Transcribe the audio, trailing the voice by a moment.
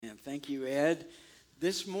Amen. Thank you, Ed.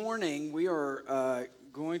 This morning we are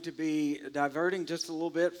going to be diverting just a little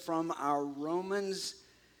bit from our Romans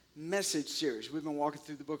message series. We've been walking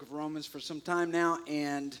through the book of Romans for some time now,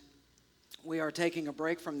 and we are taking a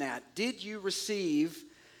break from that. Did you receive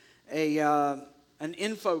an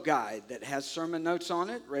info guide that has sermon notes on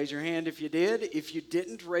it? Raise your hand if you did. If you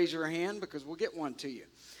didn't, raise your hand because we'll get one to you.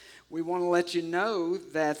 We want to let you know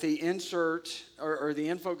that the insert or the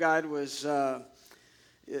info guide was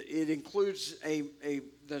it includes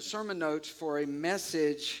the sermon notes for a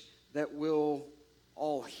message that we'll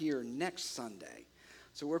all hear next Sunday.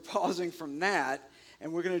 So we're pausing from that,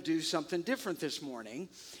 and we're going to do something different this morning.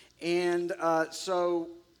 And so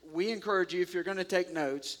we encourage you, if you're going to take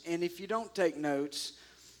notes, and if you don't take notes,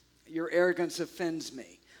 your arrogance offends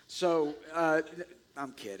me. So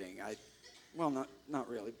I'm kidding. Well, not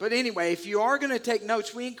really. But anyway, if you are going to take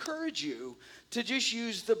notes, we encourage you to just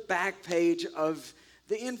use the back page of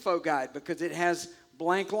the info guide because it has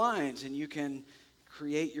blank lines and you can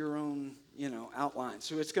create your own, outline.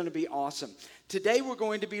 So it's going to be awesome. Today we're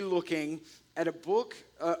going to be looking at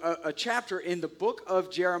a chapter in the book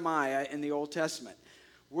of Jeremiah in the Old Testament.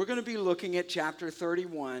 We're going to be looking at chapter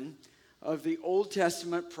 31 of the Old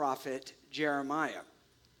Testament prophet Jeremiah.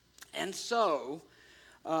 And so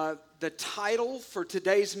the title for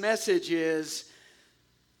today's message is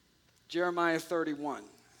Jeremiah 31.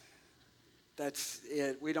 That's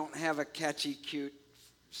it. We don't have a catchy, cute,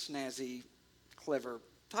 snazzy, clever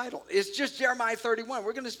title. It's just Jeremiah 31.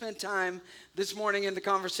 We're going to spend time this morning in the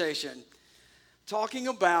conversation talking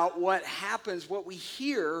about what happens, what we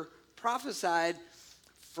hear prophesied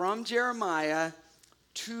from Jeremiah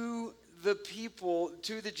to the people,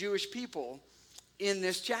 to the Jewish people in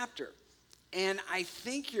this chapter. And I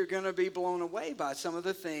think you're going to be blown away by some of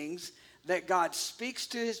the things that God speaks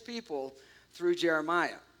to his people through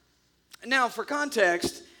Jeremiah. Now, for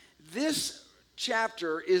context, this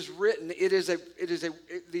chapter is written,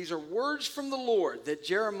 these are words from the Lord that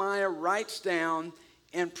Jeremiah writes down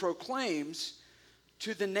and proclaims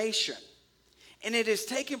to the nation. And it has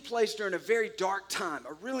taken place during a very dark time,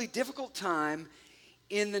 a really difficult time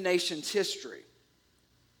in the nation's history.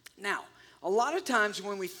 Now, a lot of times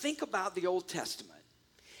when we think about the Old Testament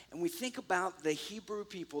and we think about the Hebrew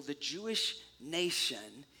people, the Jewish nation,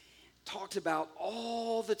 talked about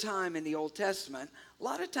all the time in the Old Testament, a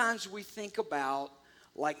lot of times we think about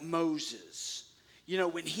like Moses.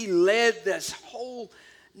 When he led this whole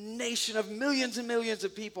nation of millions and millions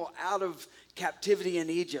of people out of captivity in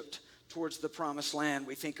Egypt towards the promised land.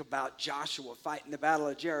 We think about Joshua fighting the battle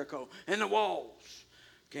of Jericho and the walls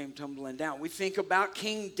came tumbling down. We think about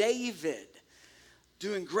King David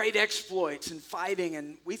doing great exploits and fighting.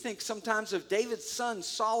 And we think sometimes of David's son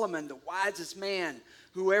Solomon, the wisest man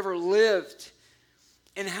who ever lived,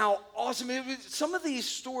 and how awesome it was. Some of these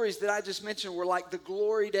stories that I just mentioned were like the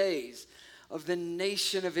glory days of the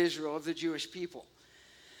nation of Israel, of the Jewish people.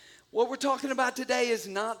 What we're talking about today is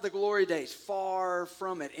not the glory days, far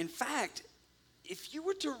from it. In fact, if you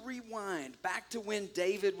were to rewind back to when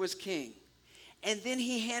David was king, and then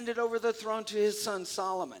he handed over the throne to his son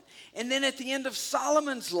Solomon, and then at the end of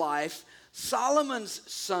Solomon's life, Solomon's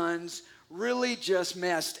sons really just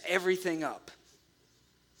messed everything up.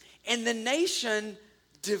 And the nation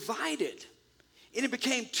divided. And it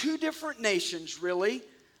became two different nations, really.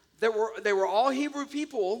 They were all Hebrew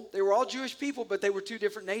people. They were all Jewish people, but they were two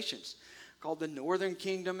different nations called the Northern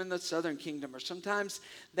Kingdom and the Southern Kingdom. Or sometimes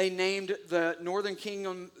they named the Northern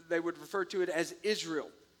Kingdom, they would refer to it as Israel.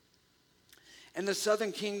 And the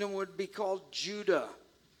Southern Kingdom would be called Judah.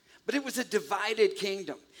 But it was a divided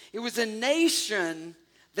kingdom. It was a nation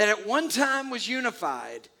that at one time was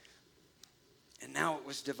unified, and now it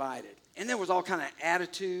was divided. And there was all kind of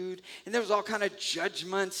attitude, and there was all kind of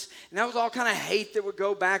judgments, and there was all kind of hate that would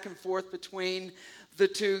go back and forth between the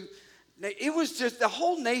two. It was just, the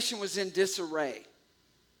whole nation was in disarray.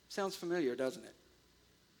 Sounds familiar, doesn't it?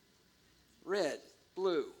 Red,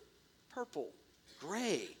 blue, purple,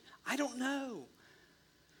 gray. I don't know.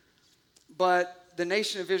 But the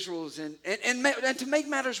nation of Israel was in, and to make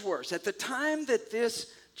matters worse, at the time that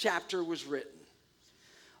this chapter was written,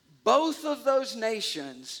 both of those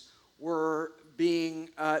nations were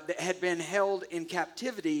had been held in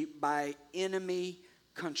captivity by enemy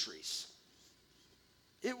countries.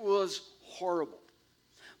 It was horrible.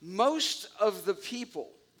 Most of the people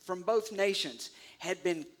from both nations had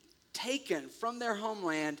been taken from their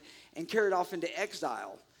homeland and carried off into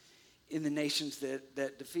exile in the nations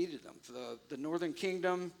that defeated them. The Northern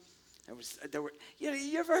Kingdom,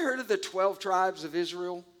 you ever heard of the 12 tribes of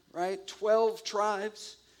Israel, right? 12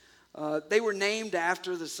 tribes. They were named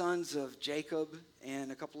after the sons of Jacob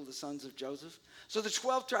and a couple of the sons of Joseph. So the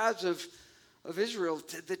 12 tribes of Israel,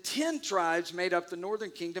 the 10 tribes made up the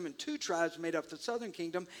northern kingdom, and 2 tribes made up the southern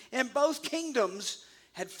kingdom, and both kingdoms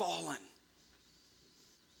had fallen.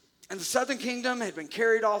 And the southern kingdom had been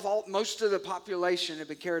carried off, most of the population had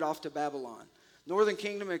been carried off to Babylon. Northern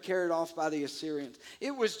kingdom had carried off by the Assyrians.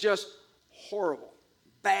 It was just horrible,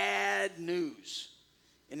 bad news.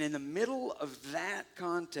 And in the middle of that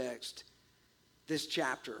context, this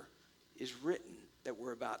chapter is written that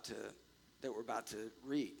we're about to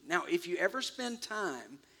read. Now, if you ever spend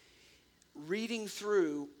time reading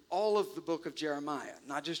through all of the book of Jeremiah,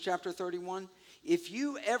 not just chapter 31, if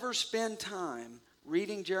you ever spend time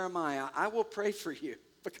reading Jeremiah, I will pray for you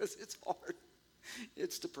because it's hard.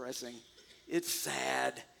 It's depressing. It's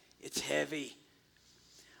sad. It's heavy.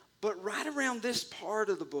 But right around this part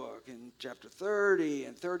of the book, in chapter 30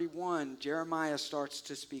 and 31, Jeremiah starts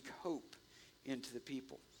to speak hope into the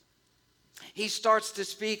people. He starts to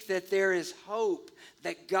speak that there is hope,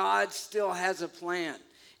 that God still has a plan.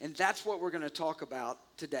 And that's what we're going to talk about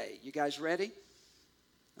today. You guys ready?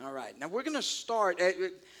 All right. Now we're going to start.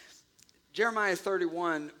 Jeremiah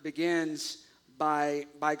 31 begins by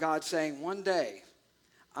God saying, one day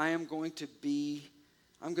I'm going to be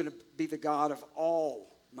the God of all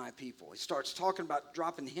my people. He starts talking about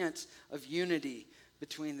dropping hints of unity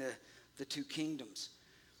between the two kingdoms,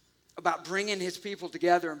 about bringing his people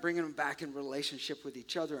together and bringing them back in relationship with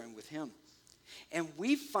each other and with him. And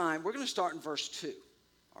we're going to start in verse 2.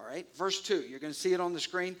 All right, verse 2, you're going to see it on the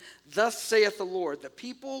screen. Thus saith the Lord, the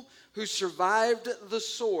people who survived the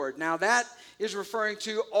sword. Now that is referring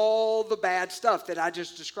to all the bad stuff that I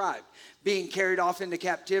just described. Being carried off into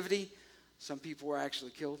captivity. Some people were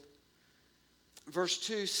actually killed. Verse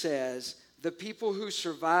 2 says, the people who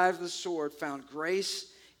survived the sword found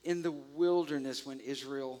grace in the wilderness when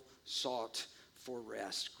Israel sought for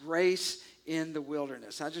rest. Grace in the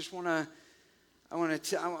wilderness. I want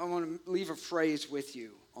to leave a phrase with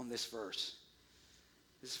you on this verse.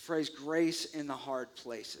 This phrase, grace in the hard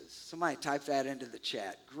places. Somebody type that into the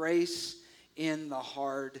chat. Grace in the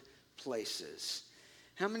hard places.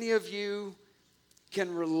 How many of you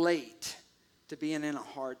can relate to being in a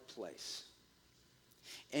hard place?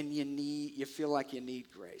 And you feel like you need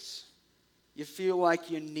grace. You feel like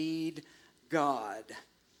you need God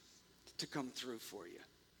to come through for you.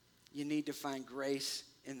 You need to find grace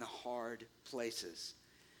in the hard places.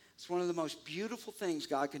 It's one of the most beautiful things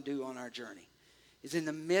God can do on our journey. Is in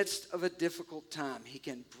the midst of a difficult time, he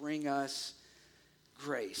can bring us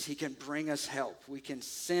grace. He can bring us help. We can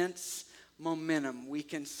sense momentum. We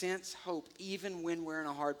can sense hope even when we're in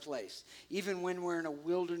a hard place. Even when we're in a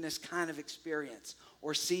wilderness kind of experience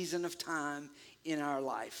or season of time in our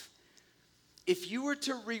life. If you were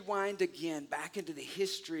to rewind again back into the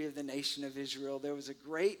history of the nation of Israel, there was a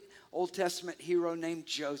great Old Testament hero named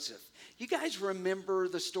Joseph. You guys remember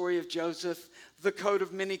the story of Joseph, the coat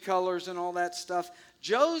of many colors and all that stuff?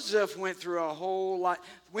 Joseph went through a whole lot,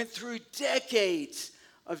 went through decades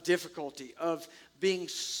of difficulty, of being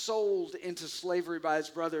sold into slavery by his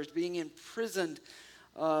brothers, being imprisoned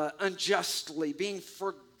unjustly, being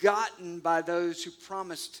forgotten by those who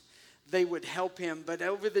promised they would help him. But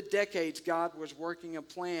over the decades, God was working a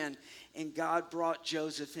plan, and God brought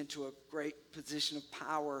Joseph into a great position of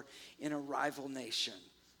power in a rival nation.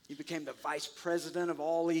 He became the vice president of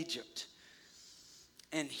all Egypt.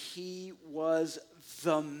 And he was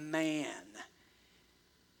the man.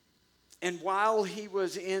 And while he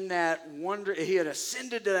was in that he had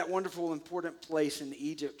ascended to that wonderful, important place in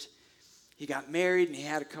Egypt, he got married and he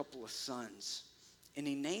had a couple of sons. And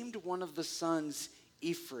he named one of the sons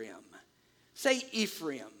Ephraim. Say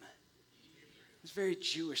Ephraim. It's very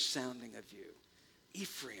Jewish sounding of you.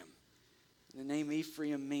 Ephraim. The name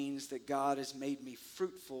Ephraim means that God has made me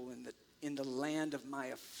fruitful in the land of my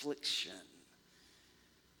affliction.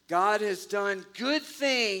 God has done good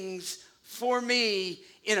things for me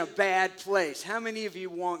in a bad place. How many of you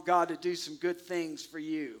want God to do some good things for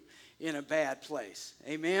you in a bad place?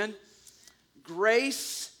 Amen?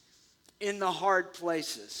 Grace in the hard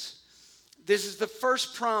places. This is the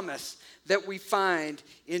first promise that we find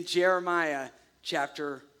in Jeremiah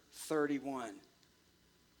chapter 31.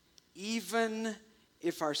 Even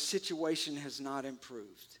if our situation has not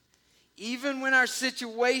improved, even when our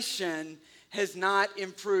situation has not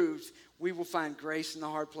improved, we will find grace in the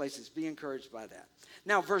hard places. Be encouraged by that.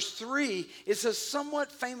 Now, verse 3 is a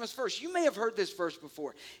somewhat famous verse. You may have heard this verse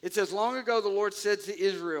before. It says, long ago the Lord said to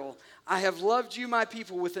Israel, I have loved you, my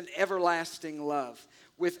people, with an everlasting love.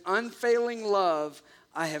 With unfailing love,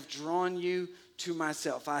 I have drawn you to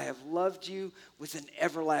myself. I have loved you with an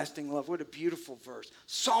everlasting love. What a beautiful verse.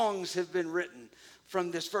 Songs have been written from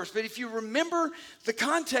this verse. But if you remember the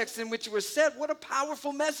context in which it was said, what a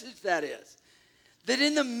powerful message that is. That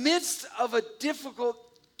in the midst of a difficult,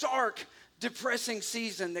 dark, depressing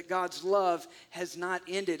season, that God's love has not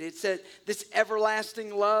ended. It said this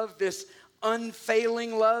everlasting love, this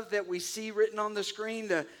unfailing love that we see written on the screen,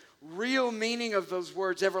 the real meaning of those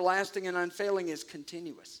words, everlasting and unfailing, is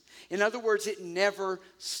continuous. In other words, it never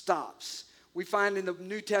stops. We find in the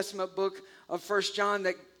New Testament book of 1 John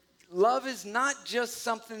that love is not just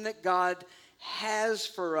something that God has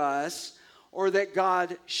for us or that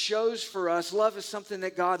God shows for us. Love is something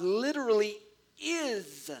that God literally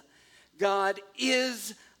is. God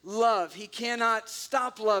is love. He cannot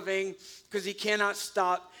stop loving because he cannot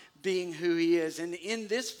stop being who he is. And in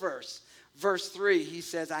this verse, verse 3, he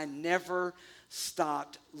says, I never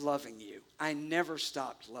stopped loving you. I never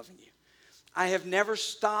stopped loving you. I have never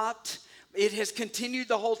stopped. It has continued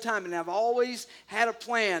the whole time, and I've always had a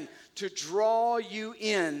plan to draw you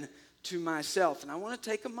in to myself. And I want to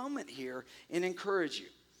take a moment here and encourage you.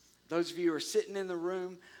 Those of you who are sitting in the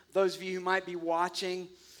room, those of you who might be watching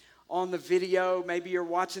on the video, maybe you're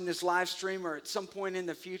watching this live stream or at some point in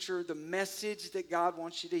the future, the message that God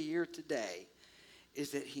wants you to hear today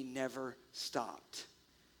is that he never stopped.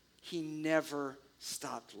 He never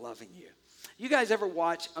stopped loving you. You guys ever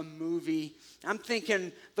watch a movie? I'm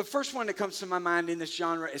thinking the first one that comes to my mind in this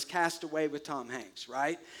genre is Cast Away with Tom Hanks,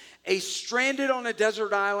 right? A stranded on a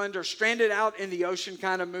desert island or stranded out in the ocean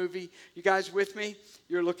kind of movie. You guys with me?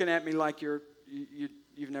 You're looking at me like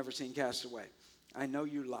you've never seen Cast Away. I know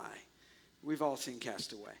you lie. We've all seen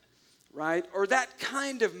Cast Away, right? Or that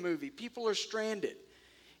kind of movie. People are stranded.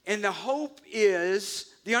 And the hope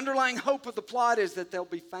is, the underlying hope of the plot is that they'll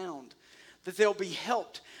be found, that they'll be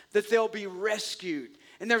helped, that they'll be rescued.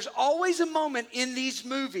 And there's always a moment in these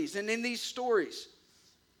movies and in these stories,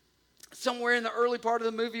 somewhere in the early part of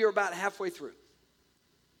the movie or about halfway through.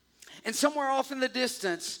 And somewhere off in the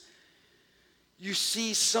distance, you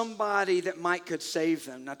see somebody that could save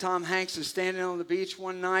them. Now, Tom Hanks is standing on the beach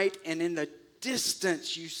one night, and in the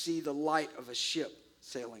distance, you see the light of a ship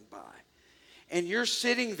sailing by. And you're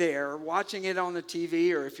sitting there watching it on the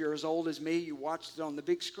TV, or if you're as old as me, you watched it on the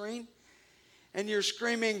big screen, and you're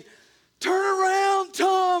screaming, "Turn around,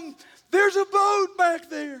 Tom! There's a boat back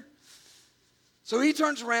there!" So he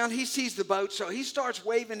turns around, he sees the boat, so he starts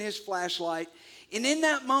waving his flashlight. And in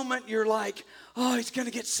that moment, you're like, oh, he's going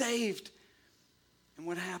to get saved. And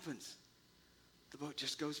what happens? The boat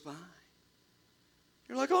just goes by.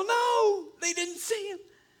 You're like, oh no, they didn't see him.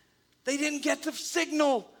 They didn't get the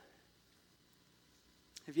signal.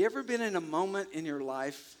 Have you ever been in a moment in your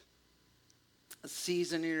life, a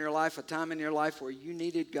season in your life, a time in your life where you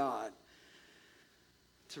needed God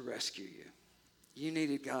to rescue you? You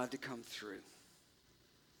needed God to come through.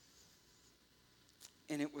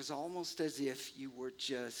 And it was almost as if you were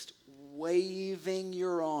just waving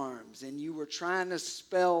your arms and you were trying to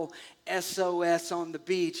spell SOS on the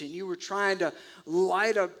beach and you were trying to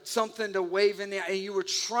light up something to wave in the air and you were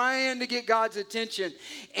trying to get God's attention.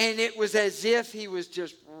 And it was as if he was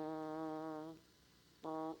just,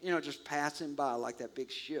 just passing by like that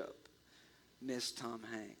big ship. Miss Tom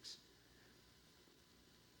Hanks.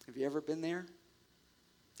 Have you ever been there?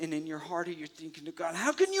 And in your heart, you're thinking to God,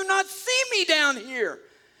 how can you not see me down here?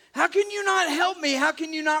 How can you not help me? How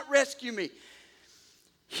can you not rescue me?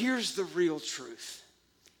 Here's the real truth.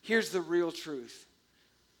 Here's the real truth.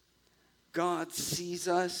 God sees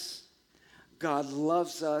us, God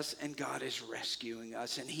loves us, and God is rescuing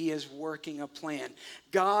us, and he is working a plan.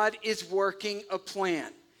 God is working a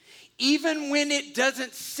plan. Even when it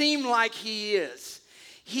doesn't seem like he is.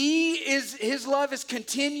 His love is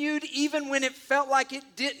continued even when it felt like it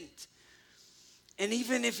didn't. And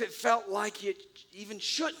even if it felt like it even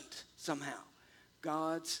shouldn't somehow.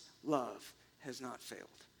 God's love has not failed.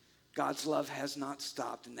 God's love has not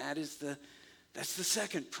stopped. And that's the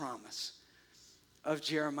second promise of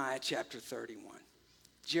Jeremiah chapter 31.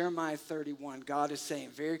 Jeremiah 31, God is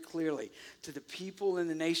saying very clearly to the people in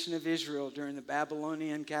the nation of Israel during the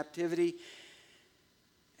Babylonian captivity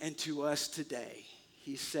and to us today.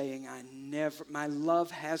 He's saying, my love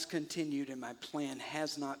has continued and my plan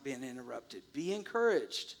has not been interrupted. Be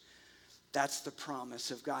encouraged. That's the promise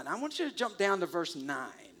of God. And I want you to jump down to verse 9.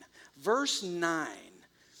 Verse 9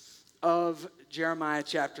 of Jeremiah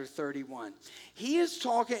chapter 31. He is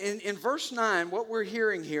talking, in verse 9, what we're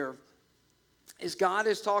hearing here is God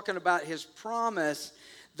is talking about his promise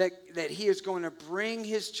that he is going to bring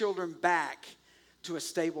his children back to a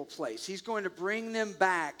stable place. He's going to bring them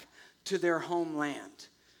back to their homeland.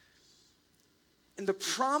 And the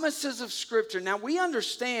promises of Scripture. Now we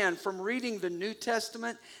understand from reading the New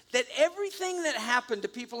Testament that everything that happened to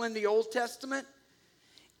people in the Old Testament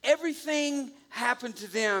Everything happened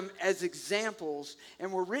to them as examples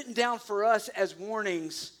and were written down for us as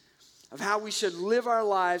warnings of how we should live our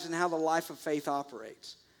lives and how the life of faith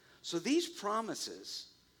operates. So these promises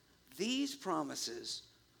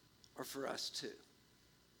are for us too.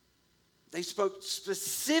 They spoke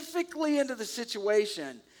specifically into the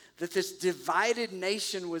situation that this divided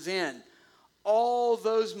nation was in all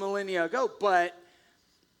those millennia ago, but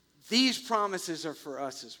these promises are for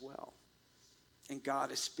us as well. And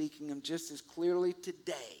God is speaking them just as clearly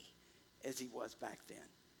today as he was back then.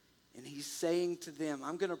 And he's saying to them,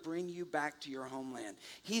 I'm going to bring you back to your homeland.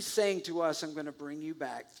 He's saying to us, I'm going to bring you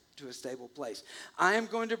back to a stable place. I am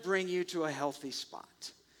going to bring you to a healthy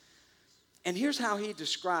spot. And here's how he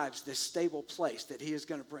describes this stable place that he is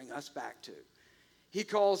going to bring us back to. He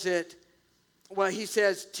calls it, he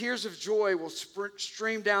says, tears of joy will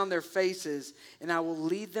stream down their faces, and I will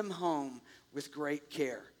lead them home with great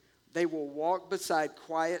care. They will walk beside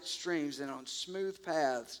quiet streams and on smooth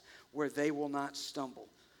paths where they will not stumble.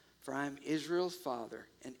 For I am Israel's father,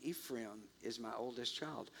 and Ephraim is my oldest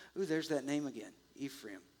child. Ooh, there's that name again,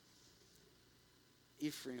 Ephraim.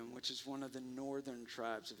 Ephraim, which is one of the northern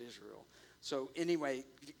tribes of Israel. So anyway,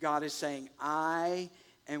 God is saying, I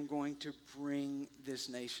am going to bring this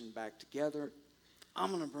nation back together.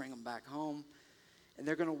 I'm going to bring them back home. And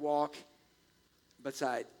they're going to walk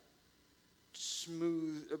beside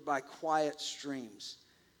by quiet streams.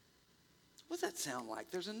 What does that sound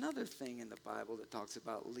like? There's another thing in the Bible that talks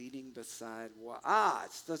about leading beside water.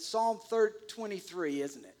 It's the Psalm 23,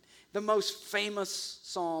 isn't it? The most famous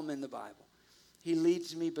psalm in the Bible. He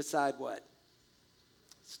leads me beside what?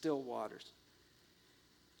 Still waters.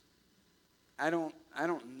 I don't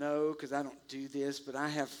know because I don't do this, but I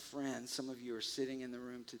have friends, some of you are sitting in the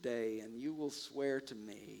room today, and you will swear to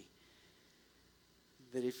me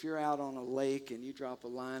that if you're out on a lake and you drop a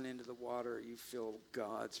line into the water, you feel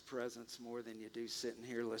God's presence more than you do sitting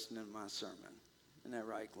here listening to my sermon. Isn't that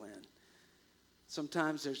right, Glenn?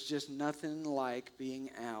 Sometimes there's just nothing like being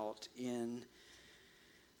out in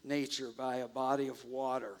nature by a body of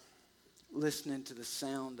water, listening to the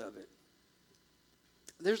sound of it.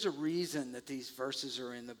 There's a reason that these verses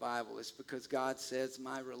are in the Bible. It's because God says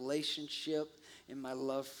my relationship and my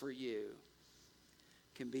love for you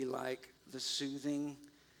can be like the soothing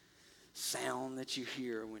sound that you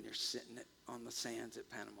hear when you're sitting on the sands at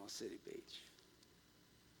Panama City Beach.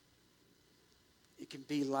 It can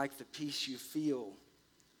be like the peace you feel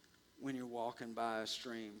when you're walking by a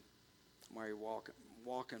stream, while you're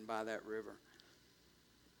walking by that river.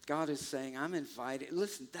 God is saying, I'm invited.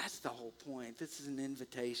 Listen, that's the whole point. This is an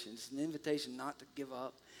invitation. It's an invitation not to give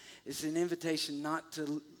up. It's an invitation not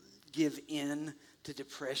to give in to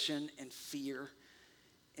depression and fear.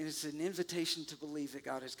 And it's an invitation to believe that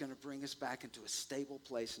God is going to bring us back into a stable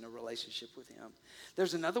place in a relationship with him.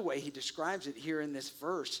 There's another way he describes it here in this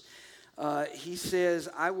verse. He says,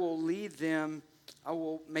 I will lead them, I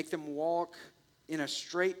will make them walk in a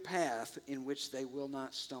straight path in which they will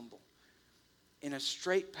not stumble. In a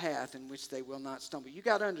straight path in which they will not stumble. You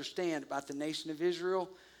got to understand about the nation of Israel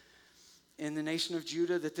and the nation of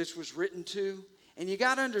Judah that this was written to. And you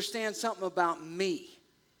got to understand something about me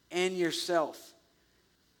and yourself.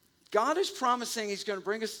 God is promising he's going to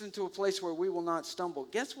bring us into a place where we will not stumble.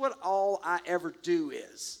 Guess what all I ever do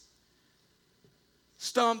is?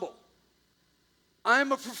 Stumble.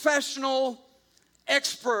 I'm a professional,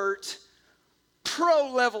 expert,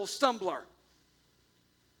 pro-level stumbler.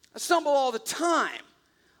 I stumble all the time.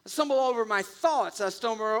 I stumble over my thoughts. I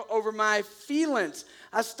stumble over my feelings.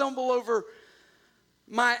 I stumble over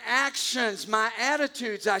my actions, my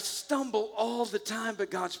attitudes. I stumble all the time,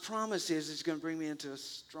 but God's promise is he's going to bring me into a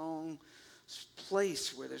strong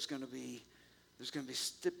place where there's going to be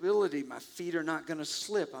stability. My feet are not going to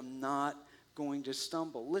slip. I'm not going to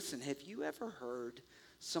stumble. Listen, have you ever heard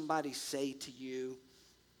somebody say to you,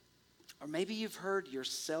 or maybe you've heard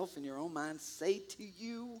yourself in your own mind say to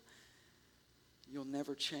you, you'll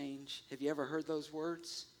never change? Have you ever heard those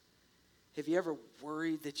words? Have you ever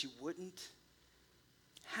worried that you wouldn't?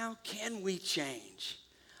 How can we change?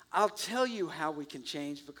 I'll tell you how we can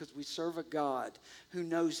change, because we serve a God who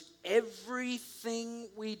knows everything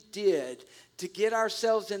we did to get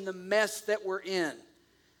ourselves in the mess that we're in.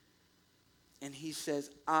 And he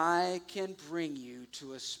says, I can bring you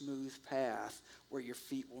to a smooth path where your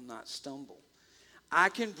feet will not stumble. I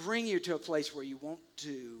can bring you to a place where you won't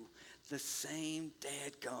do the same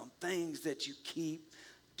dadgum things that you keep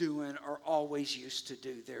doing or always used to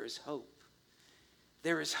do. There is hope.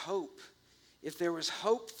 There is hope. If there was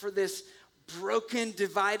hope for this broken,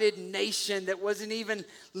 divided nation that wasn't even,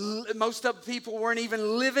 most of the people weren't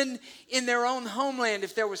even living in their own homeland.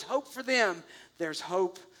 If there was hope for them, there's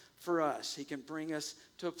hope for us. He can bring us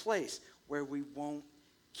to a place where we won't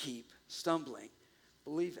keep stumbling.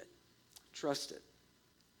 Believe it. Trust it.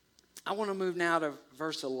 I want to move now to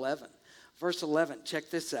verse 11. Verse 11, check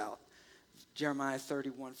this out. Jeremiah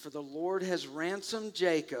 31. For the Lord has ransomed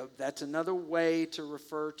Jacob. That's another way to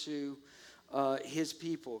refer to his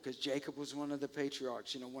people, because Jacob was one of the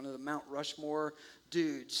patriarchs, one of the Mount Rushmore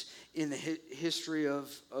dudes in the history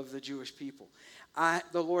of the Jewish people.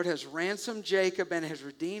 The Lord has ransomed Jacob and has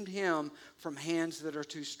redeemed him from hands that are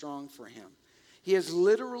too strong for him. He has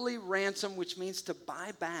literally ransomed, which means to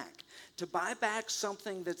buy back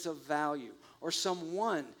something that's of value, or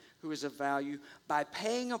someone who is of value, by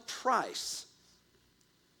paying a price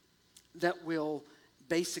that will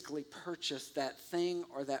basically purchase that thing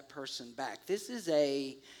or that person back. This is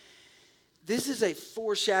a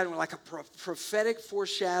foreshadowing, like a prophetic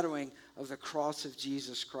foreshadowing of the cross of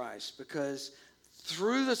Jesus Christ, because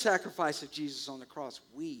through the sacrifice of Jesus on the cross,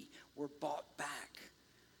 we were bought back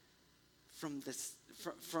from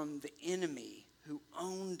the enemy who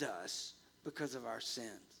owned us because of our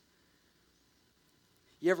sins.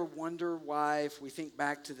 You ever wonder why, if we think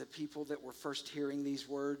back to the people that were first hearing these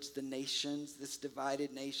words, the nations, this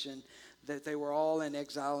divided nation, that they were all in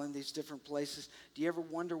exile in these different places? Do you ever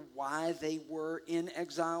wonder why they were in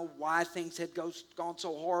exile? Why things had gone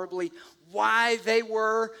so horribly? Why they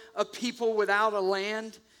were a people without a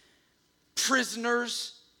land?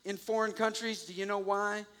 Prisoners in foreign countries? Do you know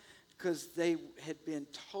why? Because they had been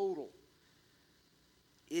total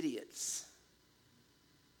idiots.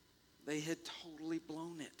 They had totally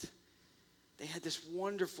blown it. They had this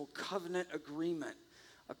wonderful covenant agreement,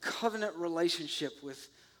 a covenant relationship with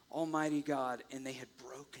Almighty God, and they had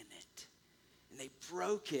broken it. And they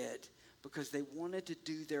broke it because they wanted to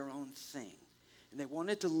do their own thing, and they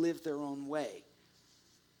wanted to live their own way.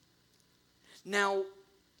 Now,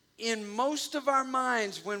 in most of our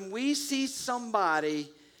minds, when we see somebody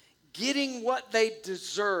getting what they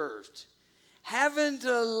deserved, having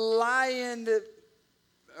to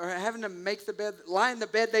make the bed, lie in the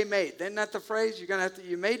bed they made. Isn't that the phrase? You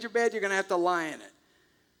made your bed, you're going to have to lie in it.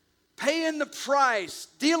 Paying the price,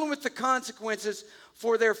 dealing with the consequences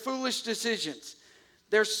for their foolish decisions.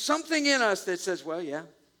 There's something in us that says, well, yeah,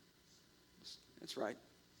 that's right.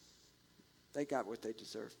 They got what they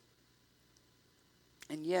deserve.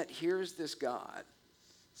 And yet, here's this God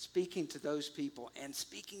speaking to those people and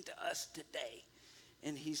speaking to us today.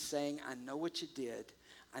 And he's saying, I know what you did.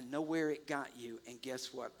 I know where it got you, and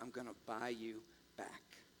guess what? I'm going to buy you back.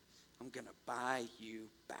 I'm going to buy you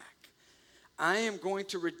back. I am going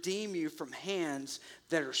to redeem you from hands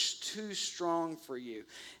that are too strong for you.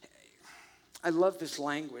 I love this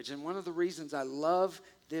language, and one of the reasons I love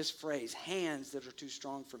this phrase, hands that are too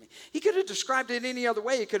strong for me. He could have described it any other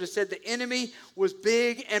way. He could have said the enemy was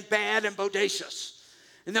big and bad and bodacious,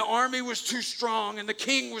 and the army was too strong, and the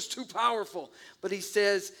king was too powerful. But he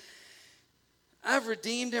says, I've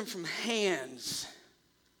redeemed him from hands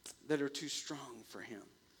that are too strong for him.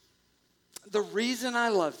 The reason I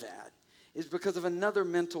love that is because of another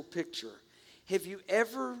mental picture. Have you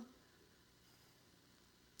ever,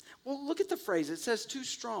 look at the phrase. It says too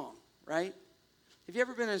strong, right? Have you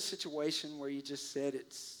ever been in a situation where you just said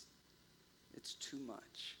it's too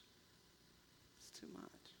much? It's too much.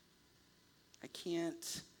 I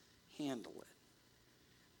can't handle it.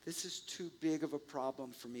 This is too big of a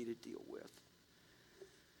problem for me to deal with.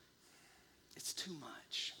 It's too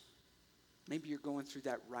much. Maybe you're going through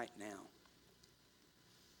that right now.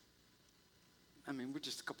 I mean, we're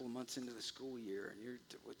just a couple of months into the school year, and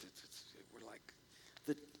we're like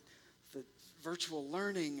the virtual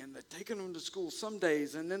learning and the taking them to school some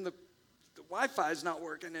days, and then the Wi-Fi is not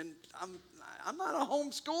working, and I'm not a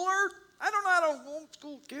homeschooler. I don't know how to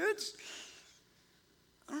homeschool kids.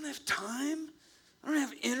 I don't have time. I don't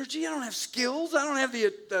have energy. I don't have skills. I don't have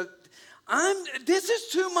this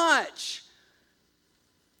is too much.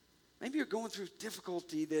 Maybe you're going through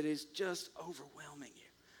difficulty that is just overwhelming you.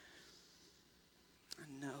 I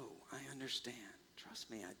know, I understand. Trust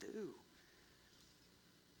me, I do.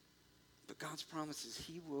 But God's promise is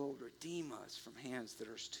he will redeem us from hands that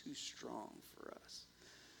are too strong for us.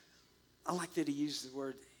 I like that he used the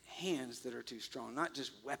word hands that are too strong, not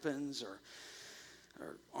just weapons or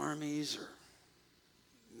armies or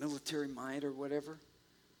military might or whatever.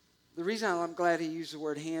 The reason I'm glad he used the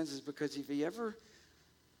word hands is because if you ever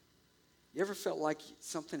felt like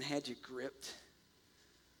something had you gripped,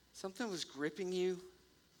 something was gripping you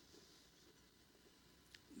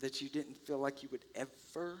that you didn't feel like you would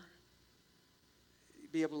ever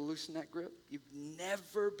be able to loosen that grip? You'd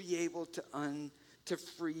never be able to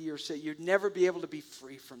free yourself. You'd never be able to be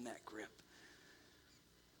free from that grip.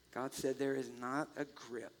 God said, there is not a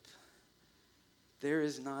grip, there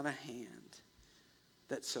is not a hand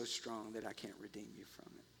that's so strong that I can't redeem you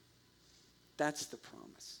from it. That's the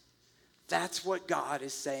promise. That's what God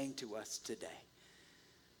is saying to us today.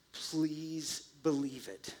 Please believe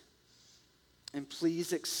it. And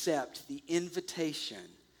please accept the invitation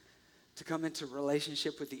to come into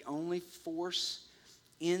relationship with the only force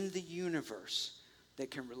in the universe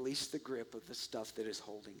that can release the grip of the stuff that is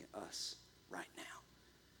holding us right now.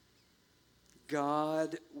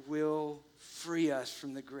 God will free us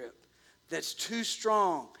from the grip that's too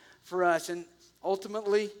strong for us. And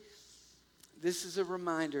ultimately, this is a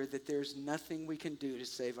reminder that there's nothing we can do to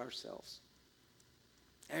save ourselves.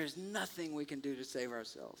 There's nothing we can do to save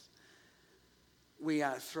ourselves. We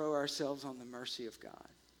got to throw ourselves on the mercy of God.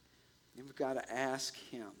 And we've got to ask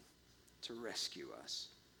him to rescue us.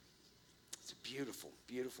 It's a beautiful,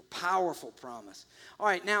 beautiful, powerful promise. All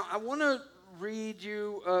right, now I want to read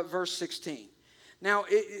you verse 16. Now,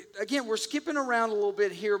 again, we're skipping around a little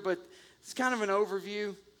bit here, but it's kind of an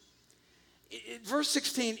overview. Verse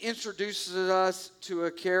 16 introduces us to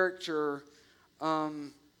a character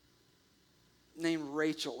named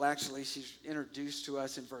Rachel. Actually, she's introduced to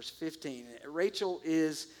us in verse 15. Rachel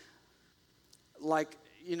is like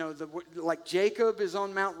Jacob is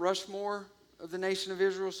on Mount Rushmore of the nation of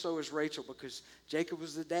Israel, so is Rachel, because Jacob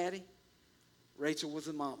was the daddy, Rachel was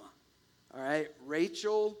the mama. All right,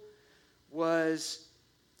 Rachel was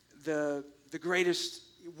the greatest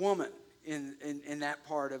woman in that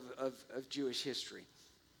part of Jewish history.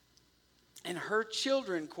 And her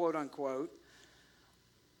children, quote unquote,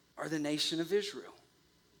 are the nation of Israel.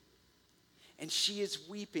 And she is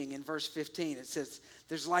weeping in verse 15. It says,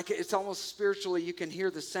 it's almost spiritually, you can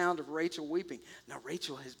hear the sound of Rachel weeping. Now,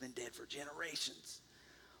 Rachel has been dead for generations.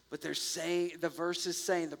 But the verse is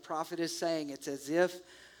saying, the prophet is saying, it's as if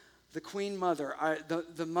the queen mother,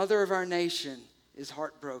 the mother of our nation, is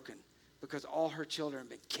heartbroken because all her children have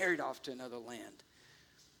been carried off to another land.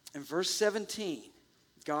 In verse 17,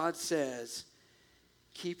 God says,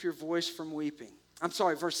 keep your voice from weeping. I'm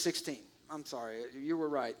sorry, verse 16. I'm sorry, you were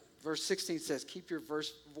right. Verse 16 says, keep your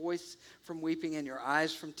voice from weeping and your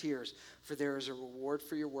eyes from tears, for there is a reward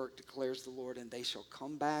for your work, declares the Lord, and they shall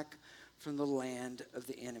come back from the land of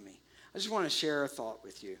the enemy. I just want to share a thought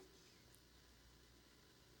with you.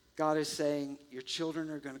 God is saying, your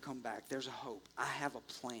children are going to come back. There's a hope. I have a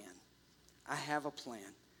plan. I have a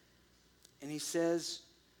plan. And he says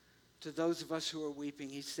to those of us who are weeping,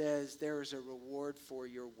 he says, there is a reward for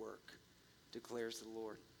your work, declares the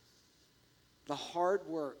Lord. The hard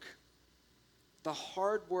work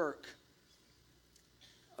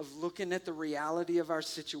of looking at the reality of our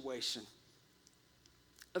situation,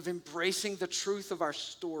 of embracing the truth of our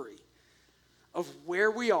story, of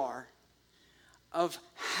where we are, of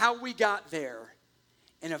how we got there,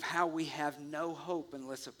 and of how we have no hope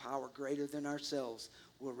unless a power greater than ourselves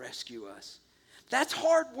will rescue us. That's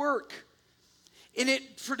hard work. And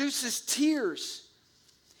it produces tears.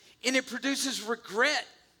 And it produces regret.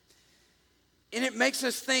 And it makes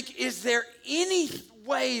us think, is there any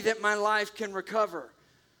way that my life can recover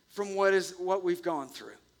from what we've gone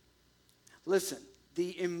through? Listen,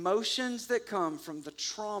 the emotions that come from the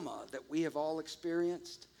trauma that we have all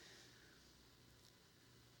experienced,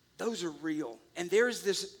 those are real. And there's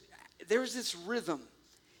this rhythm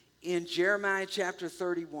in Jeremiah chapter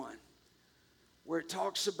 31 where it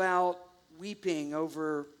talks about weeping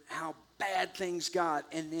over how bad things got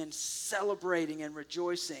and then celebrating and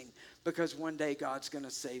rejoicing because one day God's going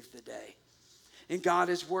to save the day. And God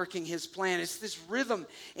is working his plan. It's this rhythm,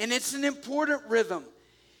 and it's an important rhythm.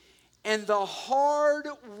 And the hard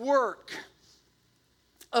work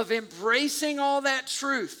of embracing all that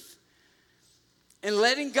truth and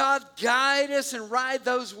letting God guide us and ride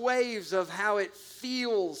those waves of how it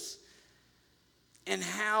feels and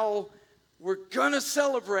how we're going to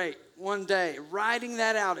celebrate one day. Riding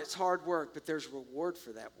that out, it's hard work, but there's reward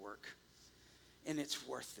for that work, and it's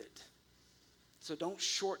worth it. So don't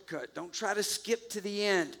shortcut. Don't try to skip to the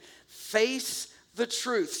end. Face the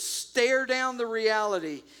truth. Stare down the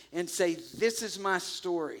reality and say, this is my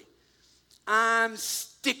story. I'm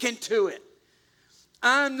sticking to it.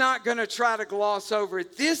 I'm not going to try to gloss over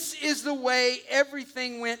it. This is the way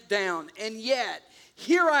everything went down. And yet,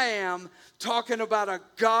 here I am talking about a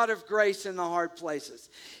God of grace in the hard places.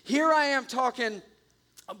 Here I am talking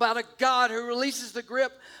about a God who releases the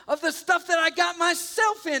grip of the stuff that I got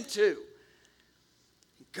myself into.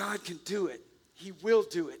 God can do it. He will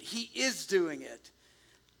do it. He is doing it.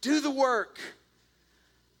 Do the work.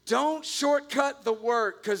 Don't shortcut the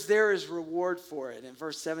work because there is reward for it. And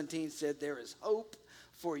verse 17 said there is hope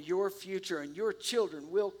for your future and your children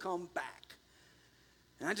will come back.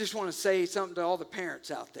 And I just want to say something to all the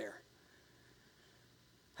parents out there.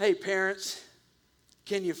 Hey, parents,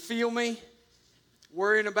 can you feel me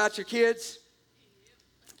worrying about your kids?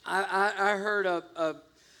 I heard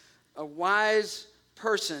a wise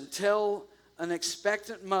person tell an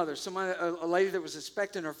expectant mother, a lady that was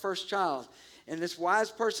expecting her first child, and this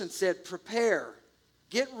wise person said, prepare,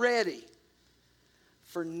 get ready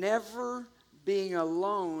for never being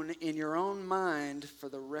alone in your own mind for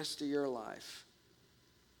the rest of your life.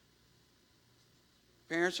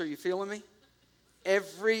 Parents, are you feeling me?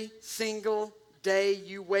 Every single day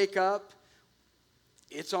you wake up,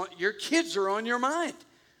 your kids are on your mind.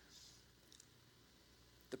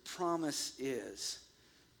 The promise is,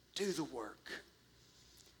 do the work.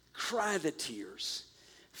 Cry the tears.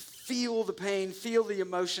 Feel the pain, feel the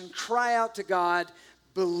emotion. Cry out to God.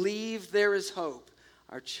 Believe there is hope.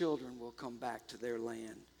 Our children will come back to their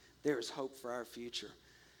land. There is hope for our future.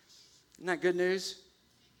 Isn't that good news?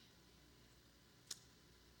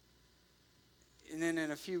 And then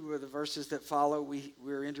in a few of the verses that follow,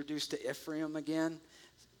 we're introduced to Ephraim again.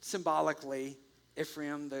 Symbolically,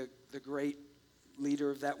 Ephraim, the great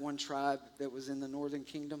leader of that one tribe that was in the northern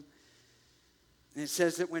kingdom. And it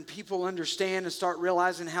says that when people understand and start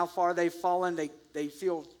realizing how far they've fallen, they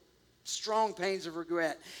feel strong pains of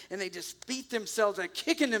regret. And they just beat themselves, they're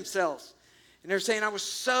kicking themselves. And they're saying, I was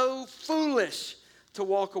so foolish to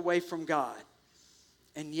walk away from God.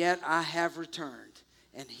 And yet I have returned,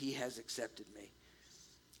 and he has accepted me.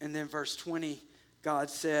 And then verse 20, God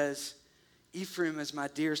says, Ephraim is my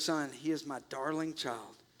dear son. He is my darling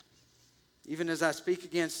child. Even as I speak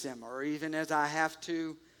against him, or even as I have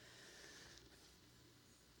to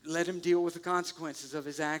let him deal with the consequences of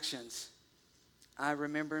his actions, I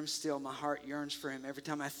remember him still. My heart yearns for him. Every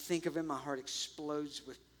time I think of him, my heart explodes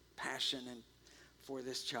with passion and for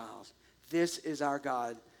this child. This is our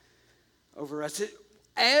God over us.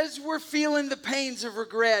 As we're feeling the pains of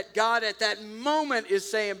regret, God at that moment is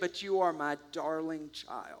saying, but you are my darling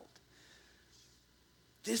child.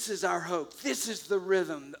 This is our hope. This is the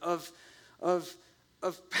rhythm of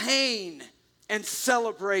pain and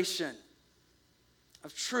celebration,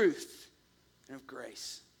 of truth and of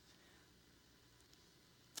grace.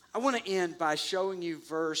 I want to end by showing you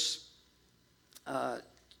verse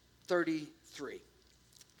 33.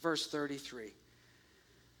 Verse 33.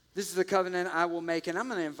 This is the covenant I will make, and I'm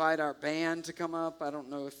going to invite our band to come up. I don't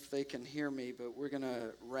know if they can hear me, but we're going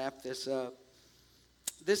to wrap this up.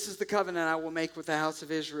 This is the covenant I will make with the house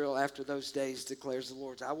of Israel after those days, declares the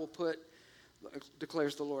Lord.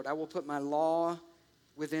 Declares the Lord, I will put my law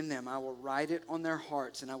within them. I will write it on their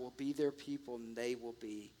hearts, and I will be their people, and they will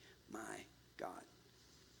be my God.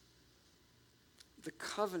 The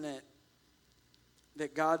covenant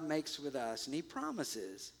that God makes with us, and he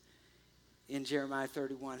promises in Jeremiah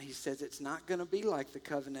 31, he says it's not going to be like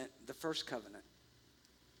the first covenant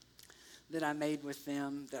that I made with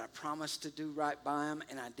them, that I promised to do right by them,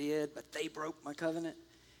 and I did, but they broke my covenant.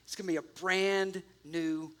 It's going to be a brand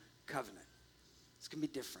new covenant. It's going to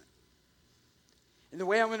be different. And the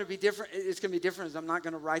way I'm going to be different, it's going to be different is I'm not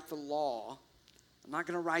going to write the law. I'm not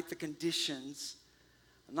going to write the conditions.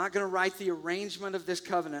 I'm not going to write the arrangement of this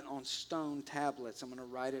covenant on stone tablets. I'm going to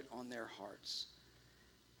write it on their hearts.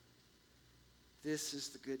 This is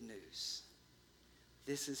the good news.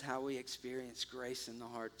 This is how we experience grace in the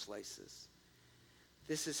hard places.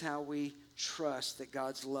 This is how we trust that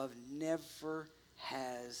God's love never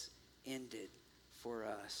has ended for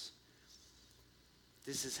us.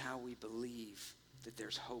 This is how we believe that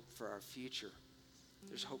there's hope for our future.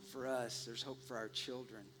 There's hope for us. There's hope for our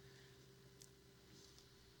children.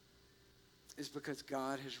 It's because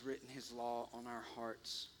God has written his law on our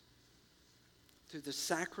hearts. Through the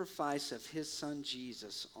sacrifice of his son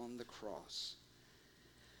Jesus on the cross,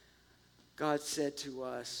 God said to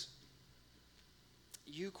us,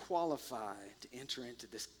 you qualify to enter into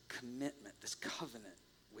this commitment, this covenant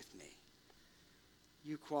with me.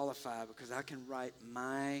 You qualify because I can write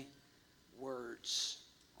my words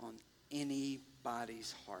on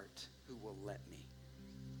anybody's heart who will let me.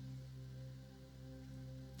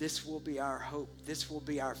 This will be our hope. This will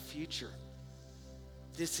be our future.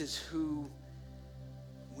 This is who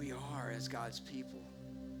we are as God's people.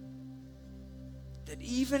 That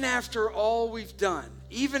even after all we've done,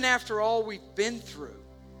 even after all we've been through,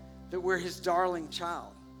 that we're his darling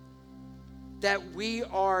child. That we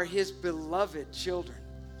are his beloved children.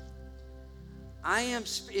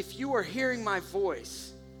 If you are hearing my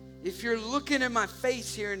voice, if you're looking at my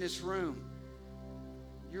face here in this room,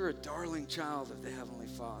 you're a darling child of the Heavenly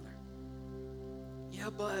Father. Yeah,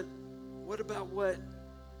 but what about what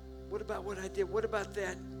I did? What about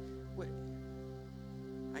that?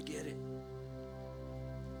 I get it.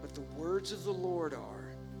 Lord, the words of the Lord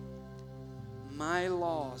are, my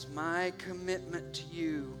laws, my commitment to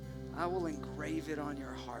you, I will engrave it on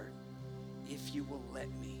your heart if you will let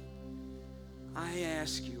me. I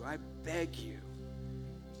ask you, I beg you,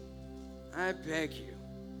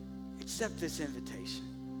 accept this invitation.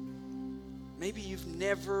 Maybe you've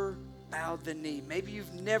never bowed the knee. Maybe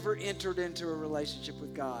you've never entered into a relationship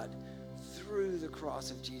with God through the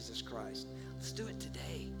cross of Jesus Christ. Let's do it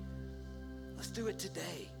today. Let's do it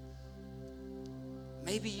today.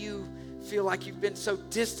 Maybe you feel like you've been so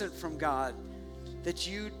distant from God that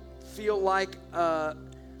you feel like a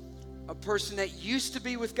person that used to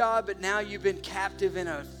be with God, but now you've been captive in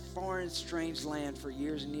a foreign, strange land for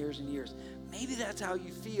years and years and years. Maybe that's how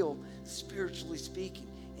you feel, spiritually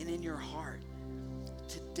speaking, and in your heart.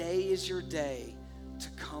 Today is your day to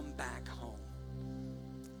come back home.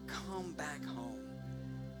 Come back home.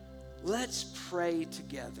 Let's pray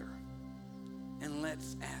together, and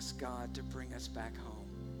let's ask God to bring us back home.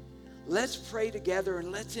 Let's pray together,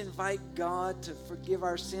 and let's invite God to forgive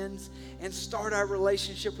our sins and start our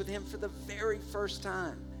relationship with him for the very first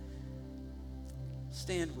time.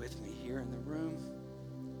 Stand with me here in the room.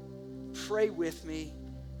 Pray with me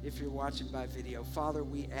if you're watching by video. Father,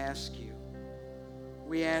 we ask you,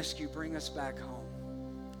 bring us back home.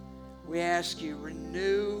 We ask you,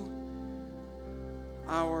 renew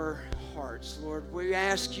our hearts, Lord. We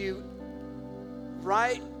ask you,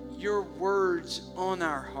 write your words on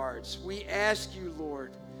our hearts. We ask you,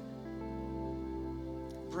 Lord,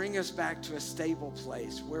 bring us back to a stable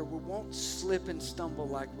place where we won't slip and stumble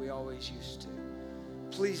like we always used to.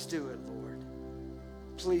 Please do it, Lord.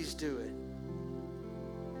 Please do it.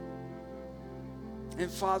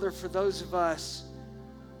 And Father, for those of us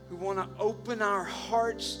who want to open our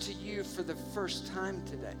hearts to you for the first time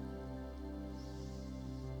today,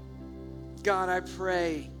 God, I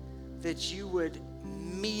pray that you would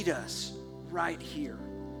meet us right here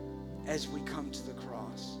as we come to the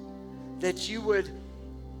cross. That you would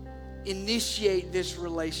initiate this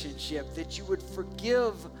relationship, that you would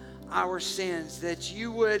forgive our sins, that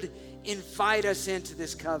you would invite us into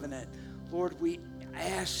this covenant. Lord, we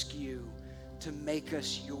ask you to make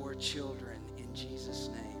us your children in Jesus'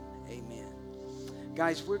 name. Amen.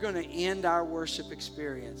 Guys, we're going to end our worship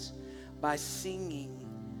experience by singing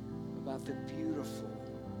about the beautiful,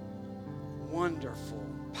 wonderful,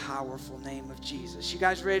 powerful name of Jesus. You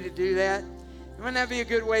guys ready to do that? Wouldn't that be a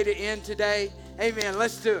good way to end today? Amen.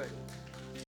 Let's do it.